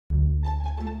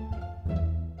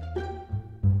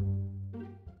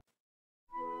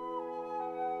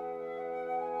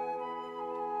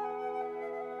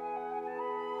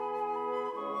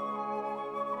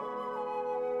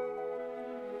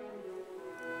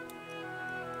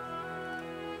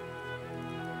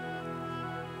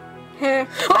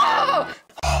Oh!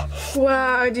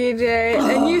 Wow, DJ.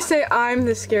 And you say I'm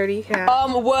the scaredy cat.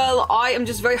 Well, I am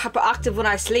just very hyperactive when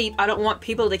I sleep. I don't want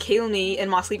people to kill me in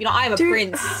my sleep. You know, I am a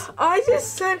prince. I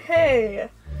just said hey.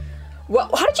 Well,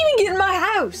 how did you even get in my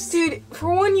house? Dude,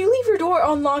 for one, you leave your door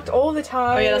unlocked all the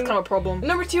time. Oh yeah, that's kind of a problem.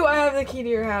 Number two, I have the key to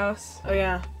your house. Oh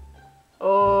yeah.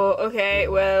 Oh, okay,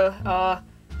 well,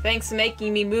 thanks for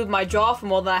making me move my jaw for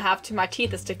more than I have to. My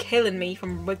teeth are still killing me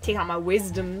from taking out my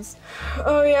wisdoms.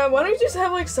 Oh yeah, why don't you just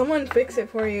have like someone fix it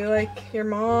for you? Like your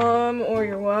mom or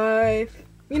your wife.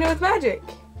 You know, it's magic.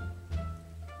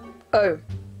 Oh.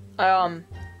 I don't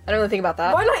really think about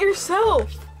that. Why not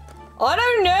yourself? I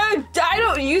don't know. I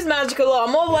don't use magic a lot.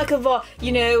 I'm more like of a,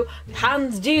 you know,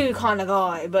 hands do kind of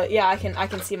guy. But yeah, I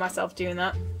can see myself doing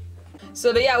that.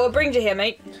 So, but yeah, what brings you here,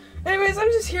 mate? Anyways,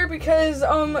 I'm just here because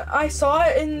I saw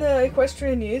it in the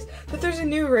equestrian news that there's a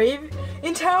new rave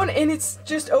in town and it's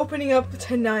just opening up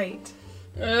tonight.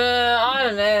 I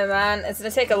don't know, man. It's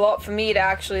gonna take a lot for me to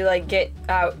actually like get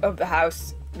out of the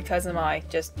house because of my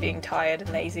just being tired and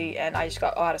lazy, and I just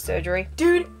got out of surgery.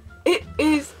 Dude, it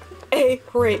is a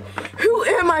rave. Who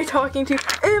am I talking to?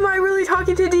 Am I really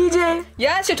talking to DJ?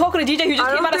 Yes, you're talking to DJ who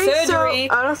just came out of surgery.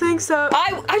 I don't think so. I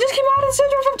just came out of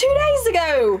surgery from 2 days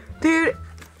ago. Dude,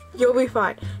 you'll be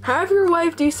fine. Have your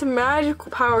wife do some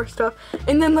magical power stuff,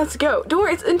 and then let's go. Don't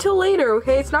worry, it's until later,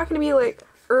 okay? It's not gonna be like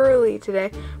early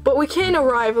today, but we can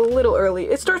arrive a little early.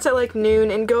 It starts at like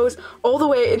noon and goes all the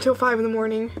way until 5 in the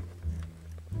morning.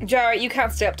 Jarrett, you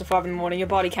can't stay up to 5 in the morning. Your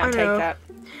body can't take that.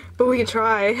 But we can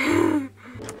try.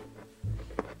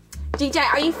 DJ,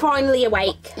 are you finally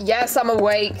awake? Yes, I'm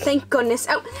awake. Thank goodness.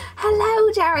 Oh,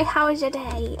 hello, Jerry. How was your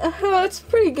day? It's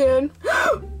pretty good.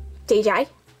 DJ?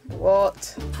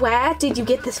 What? Where did you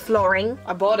get this flooring?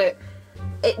 I bought it.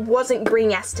 It wasn't green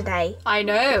yesterday. I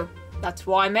know. That's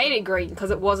why I made it green,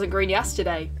 because it wasn't green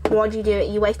yesterday. Why'd you do it?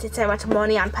 You wasted so much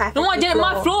money on perfect. No, I didn't.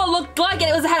 My floor looked like it.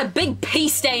 It had a big pee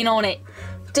stain on it.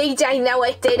 DJ, no,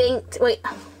 it didn't. Wait.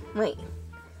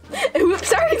 Oops,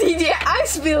 sorry, DJ. I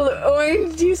spilled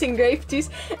orange juice and grape juice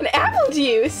and apple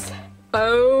juice.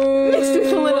 Oh, mixed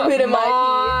with a little bit of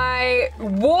my pee.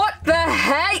 What the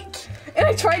heck? And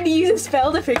I tried to use a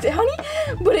spell to fix it, honey,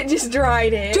 but it just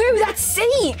dried in. Dude, that's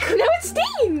sick. No, it's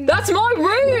steam. That's my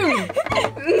room.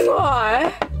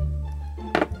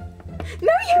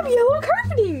 Now you have yellow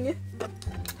carpeting.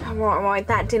 Right,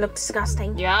 that did look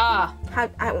disgusting. Yeah. I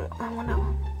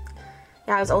wanna.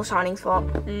 Yeah, it was all Shining's fault.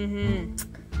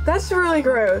 That's really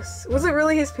gross. Was it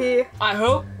really his pee? I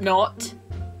hope not.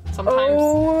 Sometimes.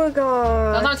 Oh my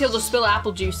god. Sometimes he'll just spill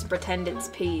apple juice and pretend it's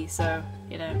pee, so,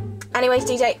 you know. Anyways,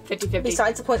 DJ, 50-50.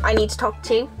 Besides the point, I need to talk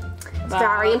to you. It's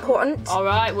very important.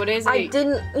 Alright, what is it? I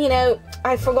didn't,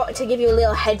 I forgot to give you a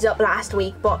little heads up last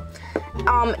week, but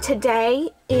today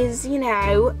is,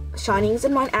 Shining's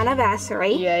and my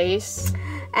anniversary. Yes.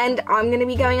 And I'm going to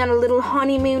be going on a little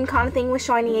honeymoon kind of thing with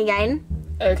Shining again.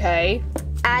 Okay.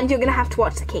 And you're going to have to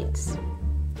watch the kids.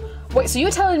 Wait, so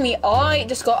you're telling me I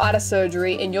just got out of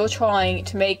surgery and you're trying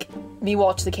to make me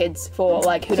watch the kids for,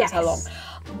 like, who knows how long?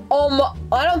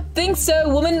 I don't think so,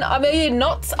 woman. I mean,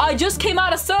 not. I just came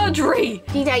out of surgery.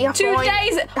 DJ, you're 2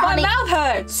 days. Honey, my mouth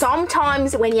hurts.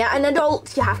 Sometimes when you're an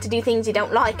adult, you have to do things you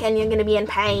don't like and you're going to be in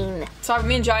pain. Sorry,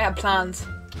 me and Jai had plans.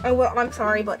 Oh, well, I'm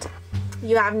sorry, but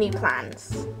you have new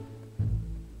plans.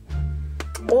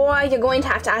 Or you're going to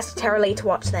have to ask cheerilee to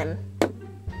watch them.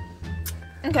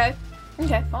 Okay.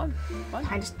 Okay, fine.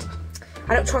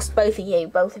 I don't trust both of you.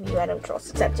 Both of you I don't trust,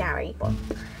 except Jerry, but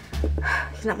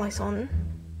he's not my son.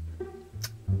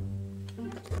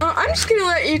 I'm just gonna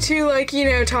let you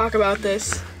two, talk about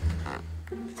this.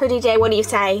 So DJ, what do you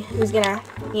say? Who's gonna,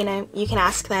 you can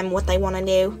ask them what they want to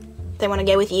do. If they want to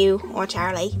go with you or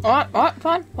Cheerilee. Alright,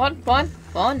 fine.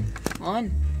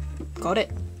 Got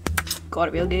it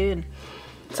real good.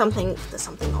 There's something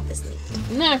obviously.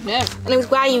 No. Anyways,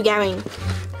 where are you going?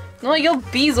 No, your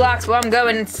beeswax where I'm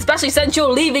going, especially since you're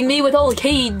leaving me with all the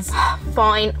kids.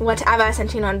 Fine, whatever,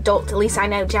 since you're not an adult, at least I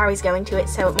know Jerry's going to it,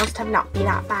 so it must have not been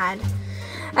that bad.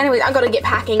 Anyways, I've got to get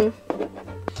packing.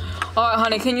 Alright,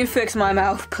 honey, can you fix my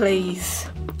mouth, please?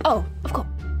 Oh, of course.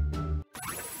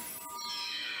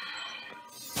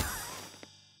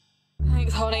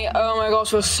 Thanks, honey. Oh my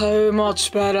gosh, we're so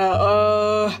much better.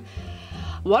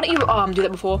 Why don't you, do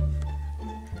that before?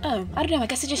 Oh, I don't know, I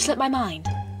guess it just slipped my mind.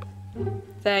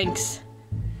 Thanks.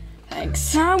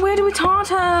 Now, where do we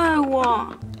Tato?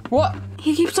 What?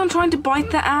 He keeps on trying to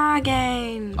bite the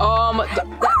again.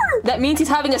 That means he's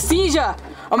having a seizure.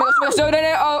 Oh my gosh, no.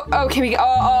 Oh, okay,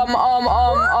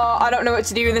 I don't know what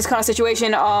to do in this kind of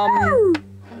situation. No,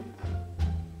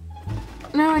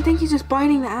 I think he's just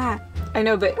biting the eye. I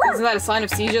know, but isn't that a sign of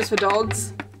seizures for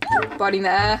dogs? Biting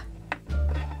the air.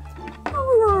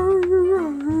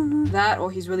 That,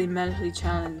 or he's really mentally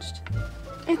challenged.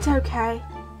 It's okay.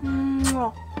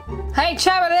 Mwah. Hey,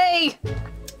 Charity!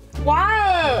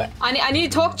 What? I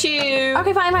need to talk to you.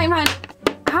 Okay, fine.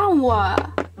 Ow.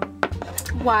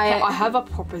 Why? I have a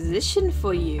proposition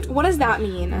for you. What does that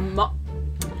mean?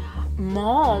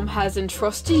 Mom has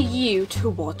entrusted you to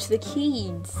watch the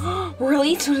kids.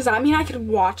 Really? So does that mean I can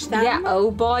watch them? Yeah,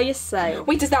 all by yourself.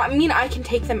 Wait, does that mean I can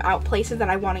take them out places that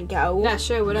I want to go? Yeah,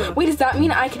 sure, whatever. Wait, does that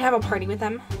mean I can have a party with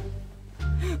them?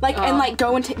 Like, and like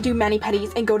go and do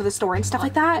mani-pedis and go to the store and stuff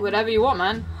like that? Whatever you want,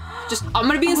 man. Just, I'm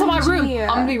gonna be inside my room. dear.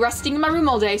 I'm gonna be resting in my room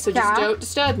all day, so just don't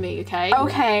disturb me, okay?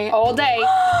 Okay. All day.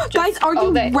 Guys, are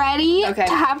you ready to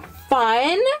have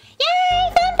fun?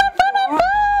 Yay! Fun!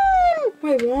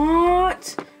 Wait,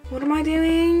 what? What am I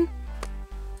doing?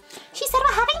 She said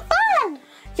we're having fun!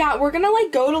 Yeah, we're gonna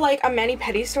like go to like a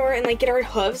mani-pedi store and like get our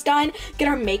hooves done, get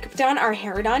our makeup done, our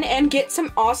hair done, and get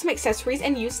some awesome accessories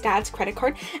and use Dad's credit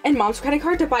card and Mom's credit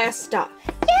card to buy us stuff.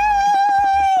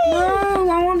 Yay! No,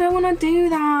 I don't wanna do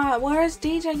that. Where's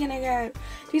DJ gonna go?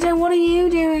 DJ, what are you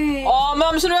doing? Oh,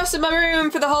 Mom's gonna rest in my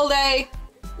room for the whole day.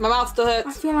 My mouth still I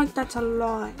hurts. feel like that's a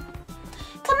lie.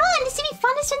 Come on, this would be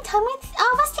fun to spend time with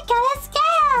all of us together as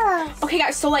girls! Okay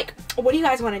guys, so like, what do you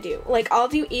guys want to do? Like, I'll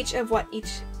do each of what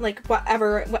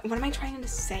whatever, what am I trying to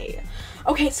say?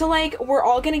 Okay, so like, we're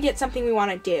all gonna get something we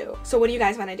want to do. So what do you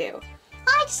guys want to do?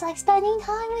 I just like spending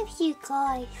time with you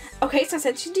guys. Okay, so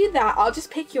since you do that, I'll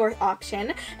just pick your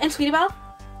option. And Sweetie Belle?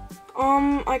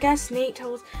 I guess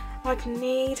needles, like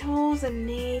needles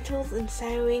and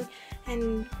sewing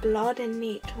and blood and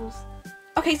needles.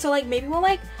 Okay, so like, maybe we'll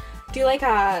like, do like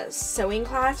a sewing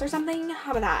class or something?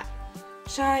 How about that?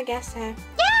 Sure, I guess so.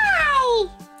 Yay!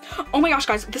 Oh my gosh,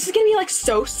 guys, this is gonna be like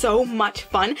so much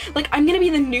fun. Like, I'm gonna be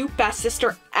the new best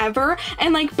sister ever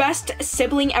and like best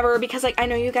sibling ever because like I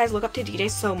know you guys look up to DJ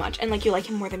so much and like you like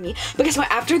him more than me. But guess what?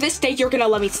 After this day, you're gonna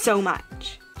love me so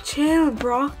much. Chill,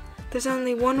 bro. There's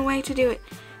only one way to do it.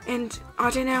 And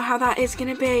I don't know how that is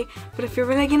gonna be, but if you're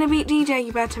really gonna beat DJ,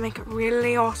 you better make it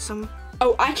really awesome.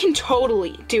 Oh, I can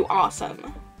totally do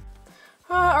awesome.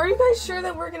 Are you guys sure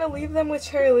that we're gonna leave them with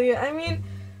cheerilee? I mean,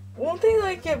 won't they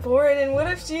like get bored? And what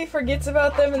if she forgets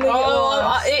about them and they get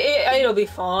lost? It'll be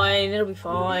fine. It'll be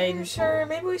fine. I'm sure.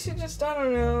 Maybe we should just, I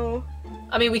don't know.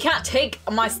 I mean, we can't take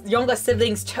my younger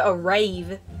siblings to a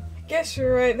rave. I guess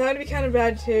you're right. That'd be kind of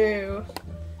bad too.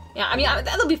 Yeah, I mean,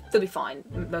 they'll be fine,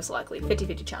 most likely.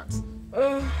 50-50 chance.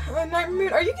 Night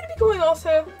Moon, are you gonna be going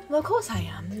also? Well, of course I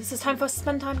am. This is time for us to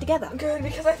spend time together. Good,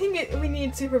 because I think we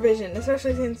need supervision,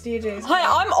 especially since DJ's. Hi,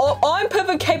 I'm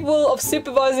perfectly capable of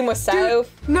supervising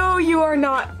myself. Dude, no, you are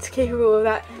not capable of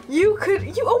that. You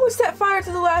almost set fire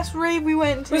to the last rave we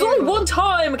went to. It was only one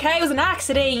time, okay? It was an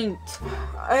accident.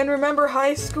 And remember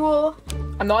high school?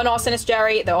 I'm not an arsonist,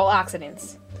 Jerry. They're all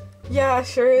accidents. Yeah,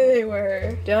 sure they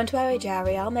were. Don't worry,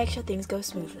 Jerry. I'll make sure things go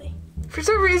smoothly. For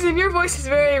some reason, your voice is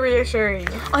very reassuring.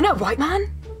 I know, right,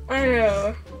 man? I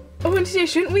know. Oh, and today,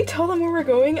 shouldn't we tell them where we're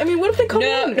going? I mean, what if they come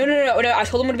in? No. I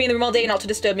told them to be in the room all day not to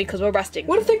disturb me because we're resting.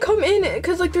 What if they come in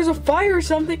because, like, there's a fire or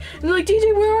something, and they're like,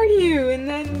 DJ, where are you? And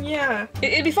then, yeah.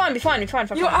 It'd be fine, fine. You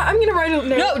know, I'm gonna write a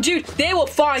note. No, dude, they will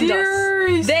find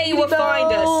us. They will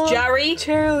find us. Jerry,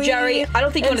 cheerilee, Jerry, I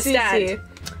don't think you understand.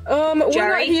 We're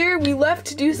not here. We left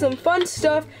to do some fun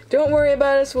stuff. Don't worry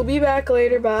about us. We'll be back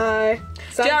later. Bye.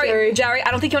 Jerry,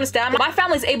 I don't think you understand. My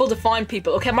family's able to find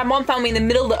people, okay? My mom found me in the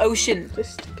middle of the ocean. Do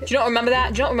you not remember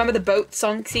that? Do you not remember the boat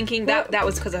sinking? That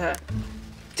was because of her.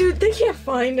 Dude, they can't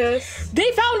find us. They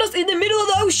found us in the middle of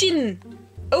the ocean.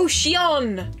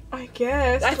 Ocean. I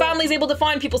guess. My family's able to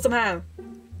find people somehow.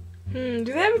 Do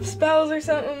they have spells or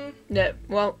something? No,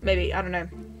 well, maybe. I don't know.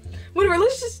 Whatever,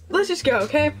 let's just go,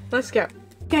 okay? Let's go.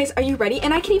 Guys, are you ready?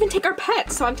 And I can even take our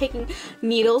pets. So I'm taking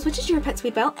Needles, which is your pet,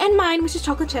 Sweet Belle, and mine, which is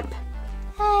Chocolate Chip.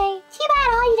 Hey, too bad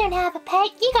I didn't have a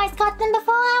pet. You guys got them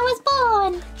before I was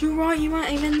born. You're right, you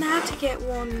weren't even there to get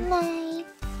one. No.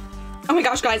 Oh my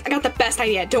gosh, guys, I got the best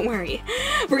idea. Don't worry.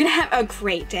 We're gonna have a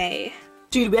great day.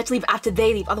 Dude, we have to leave after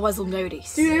they leave, otherwise they'll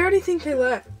notice. Dude, I already think they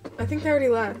left. I think they already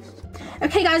left.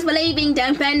 Okay, guys, we're leaving.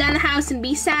 Don't burn down the house and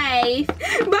be safe. Bye,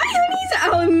 honeys.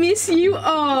 I'll miss you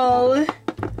all.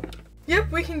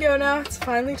 Yep, we can go now. It's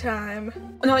finally time.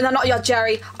 No, not yet,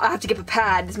 Jerry. I have to get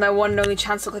prepared. This is my one and only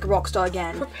chance to look like a rock star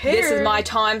again. Prepared? This is my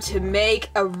time to make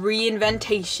a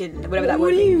reinventation, whatever that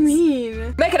word means. What do you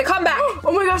mean? Make it a comeback.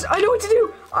 Oh my gosh, I know what to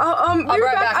do. I'll be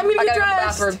right back. I'm gonna I get gotta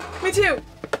go to the dressed. bathroom. Me too.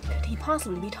 What could he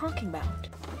possibly be talking about?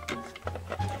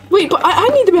 Wait, but I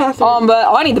need the bathroom. But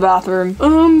I need the bathroom.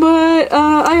 But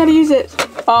I gotta use it.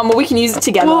 Well, we can use it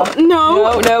together. Well,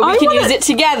 no. No, we can use it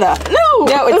together. No.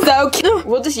 No, it's okay.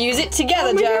 We'll just use it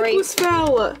together, My Jerry. necklace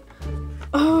fell.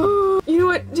 Oh, you know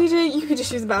what, DJ? You could just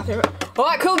use the bathroom.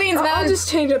 Alright, cool beans, man. I'll just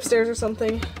change upstairs or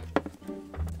something.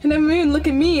 And I mean, look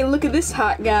at me. Look at this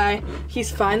hot guy.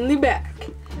 He's finally back.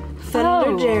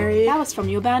 Thunder Jerry. That was from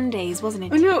your band days, wasn't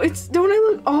it? I know. Don't I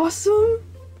look awesome?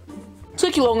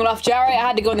 Took you long enough, Jerry. I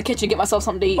had to go in the kitchen and get myself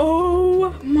something to eat.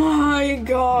 Oh my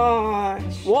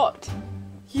gosh. What?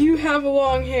 You have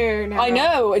long hair now. I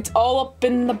know. It's all up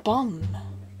in the bun.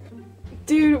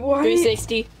 Dude, why?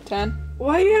 360, 10.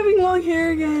 Why are you having long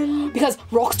hair again? Because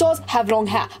rock stars have long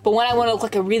hair, but when I want to look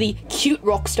like a really cute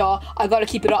rock star, I gotta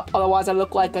keep it up, otherwise I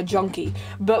look like a junkie.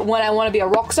 But when I want to be a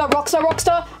rock star,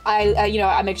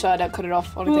 I make sure I don't cut it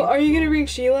off or anything. Well, are you gonna bring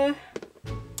Sheila?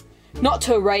 Not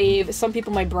to a rave. Some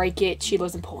people might break it.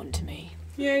 Sheila's important to me.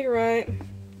 Yeah, you're right.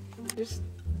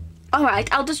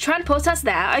 Alright, I'll just try and post us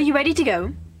there. Are you ready to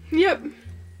go? Yep.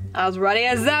 As ready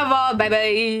as ever,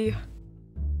 baby.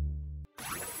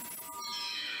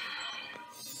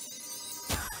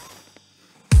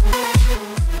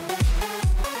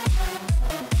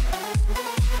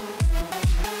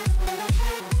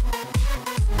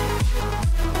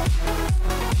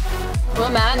 Oh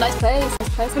man, nice place.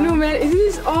 I know, man. Isn't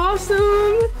this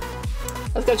awesome?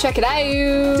 Let's go check it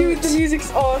out. Dude, the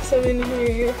music's awesome in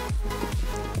here.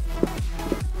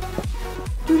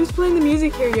 Dude, who's playing the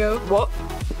music here, yo? What?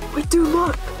 Wait, dude,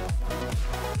 look.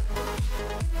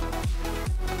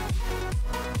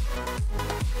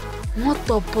 What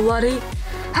the bloody?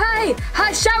 Hey!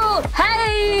 Hi, Cheryl!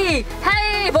 Hey!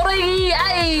 Hey, buddy!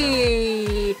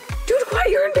 Hey! Dude, quiet,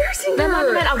 you're embarrassing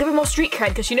her. Man, I'll give her more street cred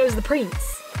because she knows the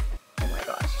prince. Oh my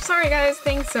gosh. Sorry, guys.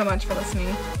 Thanks so much for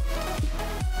listening.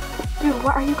 Dude,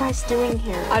 what are you guys doing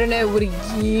here? I don't know. What are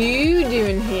you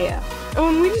doing here? Oh,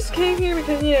 and we just came here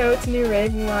because, you know, it's a new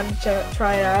rave and we wanted to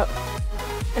try it out.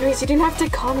 Anyways, you didn't have to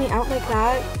call me out like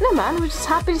that. No, man. We're just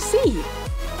happy to see you.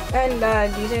 And,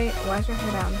 DJ, why is your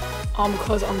hair down?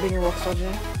 Because I'm being a rock star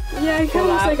today. Yeah, you kind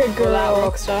of looks like a girl.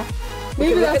 Rock star.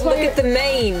 Maybe that's why look at the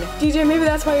mane. DJ, maybe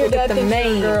that's why your Look at dad the thinks you're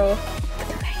a mane. girl. Look at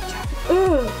the mane.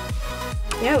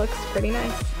 Ooh. Yeah, it looks pretty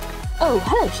nice. Oh,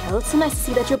 hello, Cheryl. It's so nice to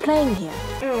see that you're playing here.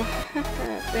 Oh,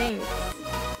 thanks.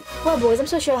 Well, boys, I'm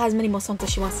sure Cheryl has many more songs that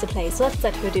she wants to play, so let's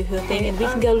let her do her thing and we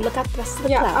can go look at the rest of the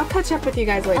Yeah, club. I'll catch up with you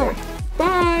guys later. Alright.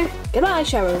 Bye. Goodbye,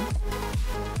 Cheryl.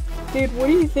 Dude, what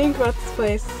do you think about this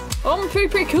place?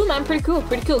 Pretty cool, man. Pretty cool.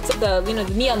 Except the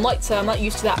neon lights. So I'm not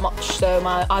used to that much. So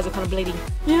my eyes are kind of bleeding.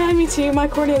 Yeah, me too. My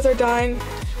corneas are dying.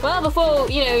 Well, before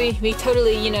we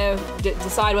totally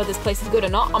decide whether this place is good or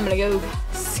not, I'm gonna go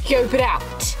scope it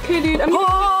out. Okay, dude. I'm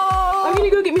gonna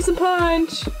go get me some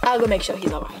punch. I'll go make sure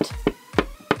he's all right.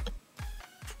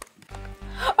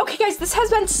 Okay, guys, this has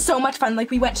been so much fun.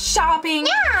 Like, we went shopping.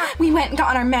 Yeah. We went and got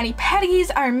on our mani-pedis,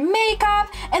 our makeup,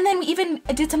 and then we even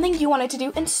did something you wanted to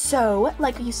do and sew.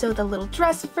 Like, you sewed the little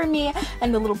dress for me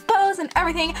and the little bows and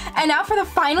everything. And now for the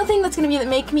final thing that's gonna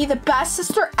make me the best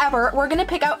sister ever, we're gonna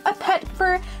pick out a pet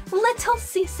for little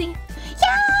Cece.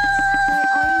 Yeah!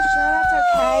 Are you sure that's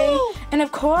okay? And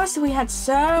of course, we had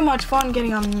so much fun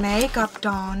getting our makeup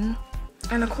done.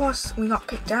 And of course, we got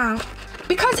kicked out.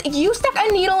 Because you stuck a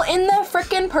needle in the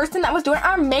frickin' person that was doing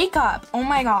our makeup. Oh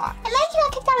my god. And then you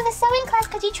got kicked out of the sewing class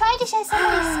because you tried to show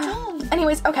somebody's skin.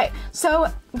 Anyways, okay, so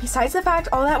besides the fact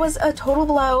all that was a total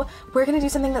blow, we're gonna do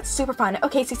something that's super fun.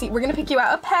 Okay, Cece, we're gonna pick you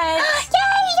out a pet.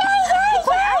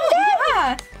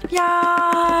 Yay!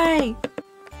 Yay!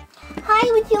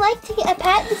 Hi, would you like to get a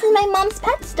pet? This is my mom's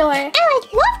pet store. I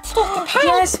would love to get a pet.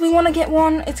 Yes, we want to get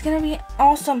one. It's gonna be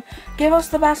awesome. Give us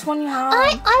the best one you have.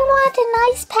 I want a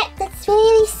nice pet that's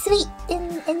really sweet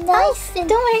and nice. Don't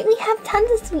worry, we have tons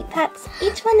of sweet pets.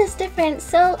 Each one is different,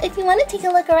 so if you want to take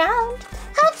a look around.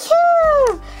 How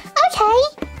cute! Okay,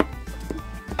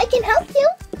 I can help you.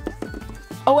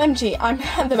 OMG, I'm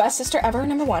the best sister ever,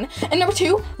 number one. And number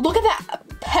two, look at that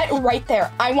pet right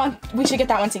there. We should get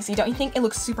that one, Cece. Don't you think? It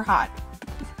looks super hot.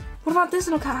 What about this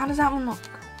little cat? How does that one look?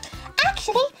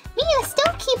 Actually, me and the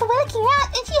storekeeper were looking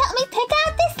around and she helped me pick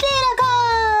out this little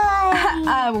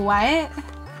guy. What?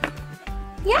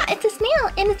 Yeah, it's a snail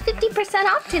and it's 50%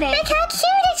 off today. Look how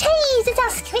cute it is. It's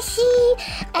all squishy.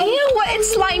 And Ew, what?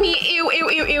 It's slimy. Ew, ew,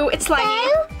 ew, ew. It's slimy.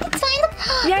 No, it's slimy.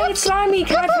 Yeah, it's slimy.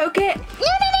 Can I poke it? No.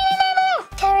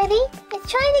 Cheerilee, it's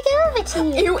trying to go over to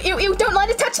you. Ew, ew, ew. Don't let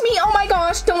it touch me. Oh my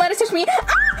gosh. Don't let it touch me. Get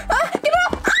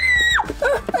up.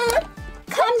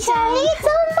 Come, Cheerilee, it's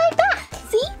on my back.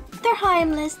 See? They're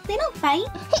harmless. They don't bite.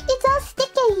 It's all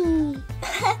sticky.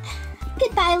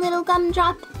 Goodbye, little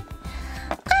gumdrop.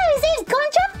 Oh, is this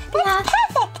gumdrop? That's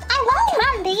perfect. I love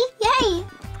candy. Yay.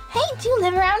 Hey, do you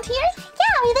live around here?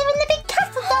 Yeah, we live in the big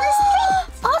castle down the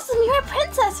street. Awesome, you're a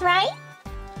princess, right?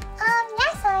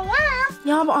 Yes, I am.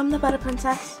 Yeah, but I'm the better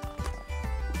princess.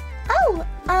 Oh,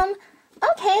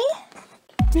 okay.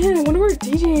 Man, I wonder where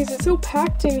DJ is. It's so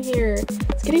packed in here.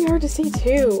 It's getting hard to see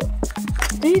too.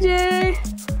 DJ!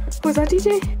 Was that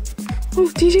DJ? Oh,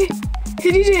 DJ!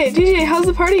 Hey, DJ, how's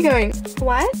the party going?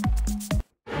 What?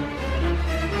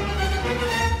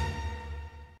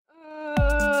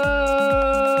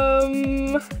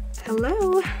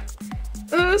 Hello?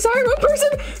 Sorry, wrong person!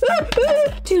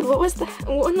 Dude,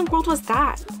 what in the world was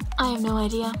that? I have no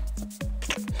idea.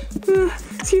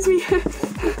 Excuse me.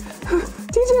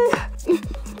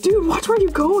 DJ! Dude, watch where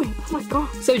you're going. Oh my god.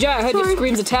 So, Joe, I heard your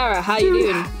screams of terror. How you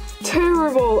doing?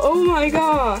 Terrible. Oh my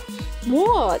god.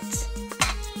 What?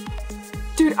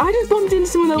 Dude, I just bumped into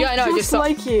someone that Yeah, I know, looked just just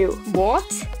like you.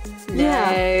 What?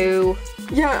 Yeah. No.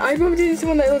 Yeah, I bumped into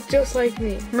someone that looked just like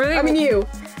me. Really? I mean you.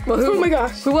 Well, who? Oh my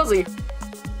gosh. Who was he?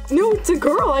 No, it's a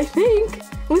girl, I think.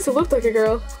 At least it looked like a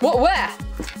girl. What? Where?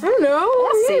 I don't know.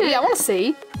 I want to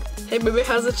see. Hey, baby,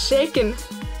 how's it shaking?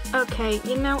 Okay,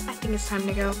 you know, I think it's time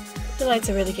to go. The lights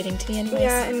are really getting to me anyways.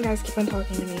 Yeah, and guys keep on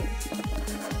talking to me.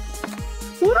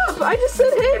 What up? I just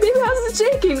said, hey, baby, how's it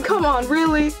shaking? Come on,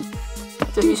 really?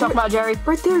 Did you talk about Jerry?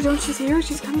 Right there, don't you see her?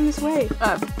 She's coming this way.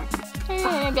 Oh. Hey,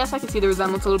 I guess I can see the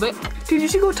resemblance a little bit. Dude, you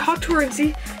should go talk to her and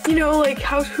see, you know, like,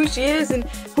 who she is, and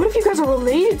what if you guys are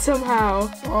related somehow?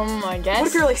 I guess. What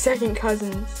if you're, like, second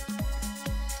cousins?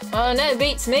 Oh, no, it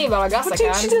beats me, but I guess I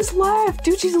Dude, can. she just left.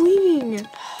 Dude, she's leaving.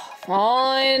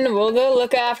 Fine, we'll go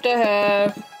look after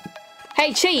her.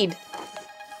 Hey, Cheed.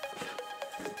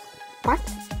 What?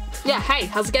 Yeah, hey,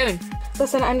 how's it going?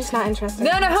 Listen, I'm just not interested.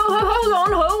 No,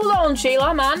 hold on,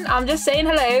 Sheila, man. I'm just saying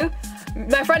hello.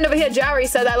 My friend over here, Jerry,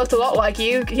 said I looked a lot like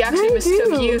you. He actually I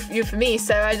mistook do. you for me,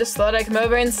 so I just thought I'd come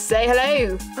over and say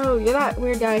hello. Oh, you're that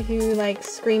weird guy who, like,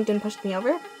 screamed and pushed me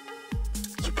over?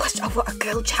 You pushed over a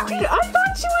girl, Jerry. Dude, I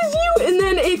thought she was you, and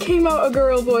then it came out a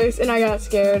girl voice, and I got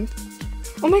scared.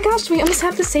 Oh my gosh, we almost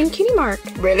have the same cutie mark.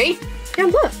 Really? Yeah,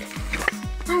 look.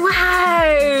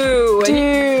 Wow.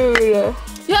 Dude.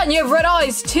 Yeah, and you have red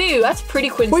eyes too. That's pretty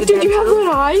Wait, coincidental. did you have red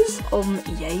eyes?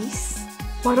 Yes.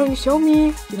 Why don't you show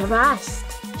me? You never asked.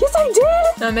 Yes, I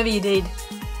did. No, maybe you did.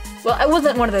 Well, it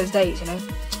wasn't one of those days, you know.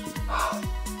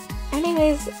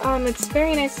 Anyways, it's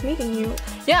very nice meeting you.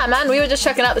 Yeah, man, we were just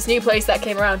checking out this new place that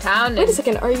came around town. Wait a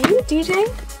second, are you DJ?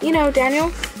 You know,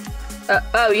 Daniel?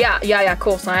 Oh, yeah, of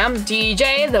course I am.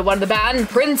 DJ, the one of the band,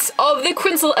 Prince of the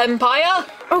Crinsel Empire.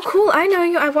 Oh, cool, I know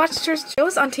you. I've watched your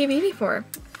shows on TV before.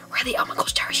 Really? Oh my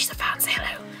gosh, Jerry, she's a fan. Say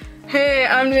hello. Hey,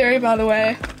 I'm Jerry, by the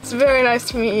way. It's very nice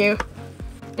to meet you.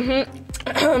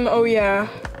 Oh, yeah.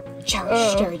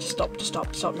 Jerry, just stop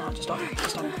now, just stop.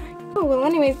 Oh, well,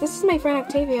 anyways, this is my friend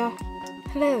Octavia.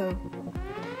 Hello.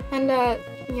 And,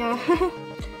 yeah.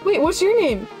 Wait, what's your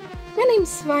name? My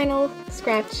name's Vinyl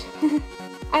Scratch.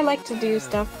 I like to do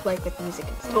stuff, like, with music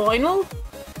and stuff. Vinyl?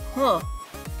 Huh.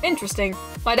 Interesting.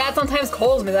 My dad sometimes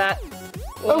calls me that.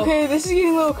 Whoa. Okay, this is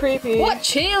getting a little creepy. What?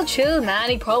 Chill, man.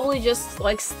 He probably just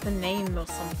likes the name or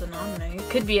something. I don't know. It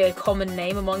could be a common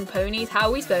name among ponies. How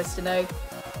are we supposed to know?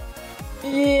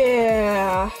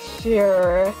 Yeah,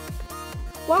 sure.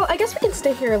 Well, I guess we can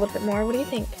stay here a little bit more. What do you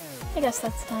think? I guess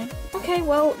that's fine. Okay,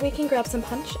 well, we can grab some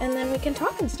punch and then we can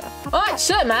talk and stuff. Alright,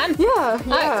 sure, man. Yeah.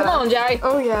 Alright, come on, Jerry.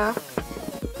 Oh, yeah.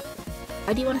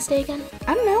 Why do you want to stay again?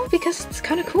 I don't know, because it's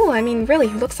kind of cool. I mean, really,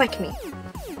 he looks like me.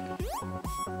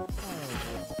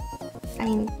 I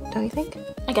mean, don't you think?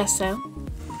 I guess so.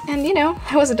 And, you know,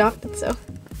 I was adopted, so.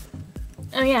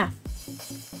 Oh, yeah.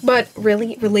 But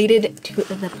really related to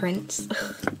the prince.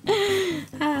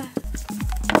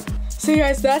 So, you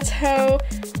guys, that's how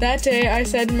that day I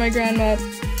said to my grandma,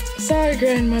 sorry,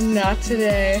 Grandma, not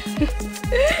today.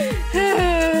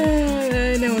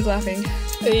 No one's laughing.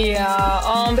 Yeah,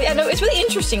 but yeah, no, it's really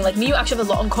interesting. Like, me, you actually have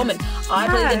a lot in common. I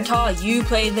play the guitar, you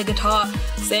play the guitar,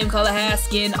 same color hair,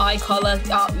 skin, eye color,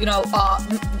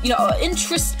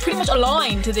 interests pretty much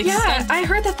aligned to the extent. I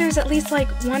heard that there's at least like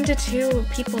 1 to 2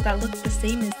 people that look the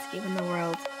same as you in the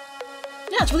world.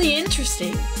 Yeah, it's really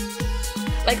interesting.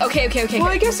 Like, okay. Well,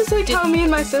 I guess it's like how me and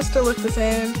my sister look the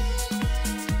same.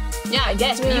 Yeah, I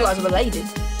guess, but you guys are related.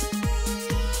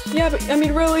 Yeah, but I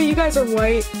mean, really, you guys are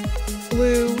white,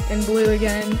 blue, and blue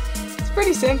again. It's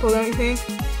pretty simple, don't you think?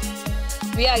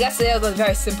 But yeah, I guess they are those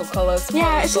very simple colors.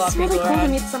 Yeah, it's just really cool to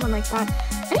meet someone like that.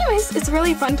 Anyways, it's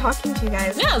really fun talking to you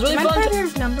guys. Yeah, it's really fun. Do you fun. mind if I have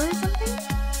your number or something?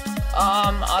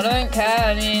 I don't care.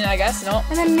 I mean, I guess not.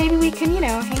 And then maybe we can, you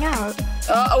know, hang out.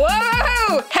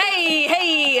 Whoa!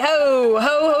 Hey, ho,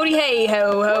 hody, hey,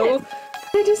 ho.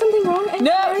 Did I do something wrong?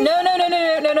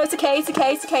 No, it's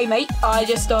okay, mate. I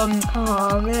just,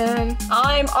 Oh man.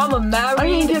 I'm a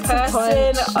married get some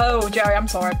person. punch. Oh, Jerry, I'm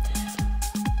sorry.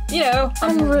 You know,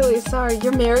 I'm really sorry.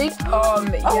 You're married? yeah. Oh,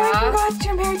 I forgot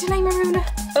you're married tonight, Maroon.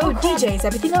 Oh, DJ, is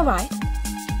everything alright?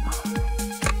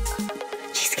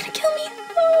 She's gonna kill me.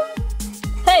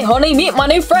 Hey, honey, meet my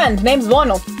new friend. Name's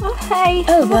Ronald. Oh, hey.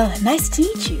 Oh, well, nice to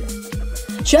meet you.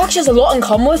 She actually has a lot in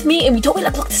common with me, and we don't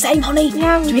really look the same, honey.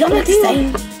 Yeah, Do we not we look the do.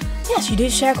 same? Yes, you do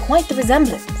share quite the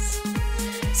resemblance.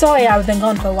 Sorry, I've been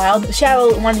gone for a while, but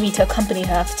Cheryl wanted me to accompany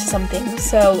her to something,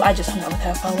 so I just hung out with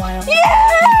her for a while. Yeah!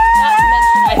 Not to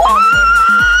mention I found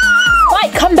him.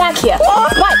 Spike, come back here.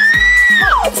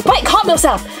 Spike, calm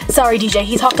yourself. Sorry, DJ,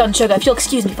 he's hooked on sugar. If you'll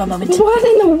excuse me for a moment. What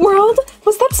in the world?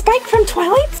 Was that Spike from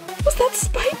Twilight? Was that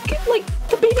Spike, like,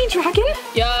 the baby dragon?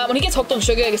 Yeah, when he gets hooked on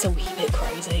sugar, it gets a wee bit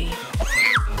crazy.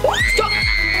 Stop!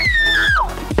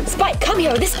 Spike, come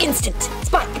here this instant.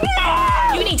 Spike,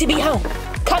 you need to be home.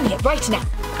 Come here right now.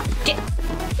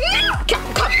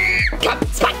 Come,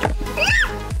 Spike.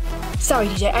 Sorry,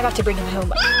 DJ, I got to bring him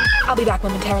home. I'll be back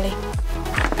momentarily.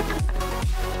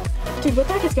 Dude, what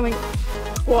the heck is going?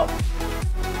 What?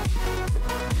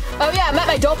 Oh yeah, I met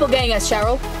my doppelganger,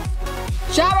 Cheryl.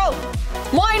 Cheryl!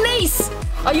 My niece!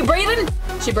 Are you breathing?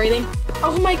 Is she breathing?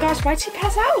 Oh my gosh, why'd she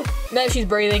pass out? No, she's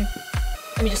breathing.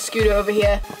 Let me just scoot her over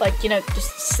here. Like, you know,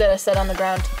 just sit on the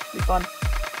ground. It'll be fun.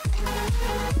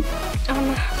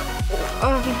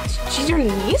 She's your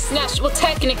niece? Yeah, well,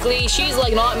 technically, she's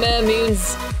like Nightmare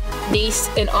Moon's niece,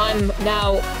 and I'm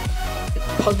now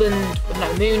husband of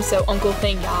Nightmare Moon, so uncle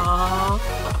thing, yeah.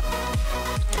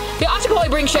 Yeah, I should probably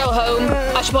bring Cheryl home.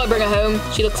 I should probably bring her home.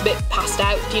 She looks a bit passed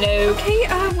out, you know. Okay,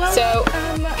 well, So,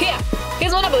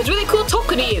 here's my number. It's really cool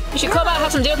talking to you. You should come out and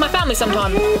have some deal with my family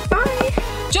sometime. Okay, bye.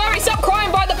 Jerry, stop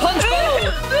crying by the punch bowl!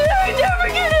 I never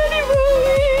get any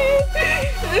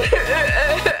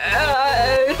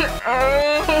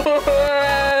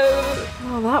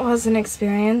Well, that was an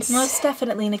experience. Most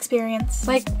definitely an experience.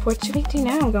 Like, what should we do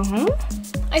now? Go home?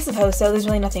 I suppose so. There's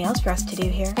really nothing else for us to do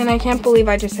here. And I can't believe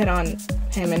I just hit on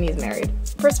him and he's married.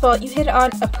 First of all, you hit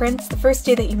on a prince the first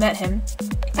day that you met him.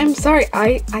 I'm sorry,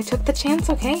 I took the chance,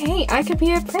 okay? Hey, I could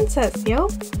be a princess, yo.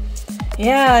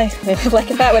 Yeah, like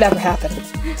if that would ever happen.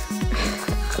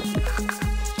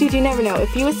 Dude, you never know.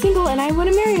 If he was single and I would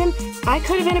have married him, I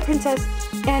could have been a princess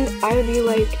and I would be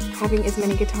like having as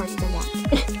many guitars as I want.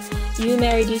 You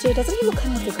married DJ, doesn't he look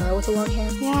kind of like a girl with the long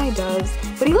hair? Yeah, he does.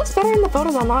 But he looks better in the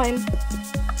photos online.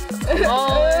 Come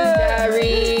on,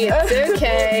 Jerry, it's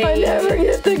okay. I never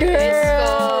get the girls.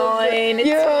 It's fine,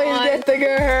 You always get the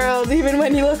girls, even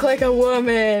when you look like a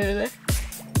woman.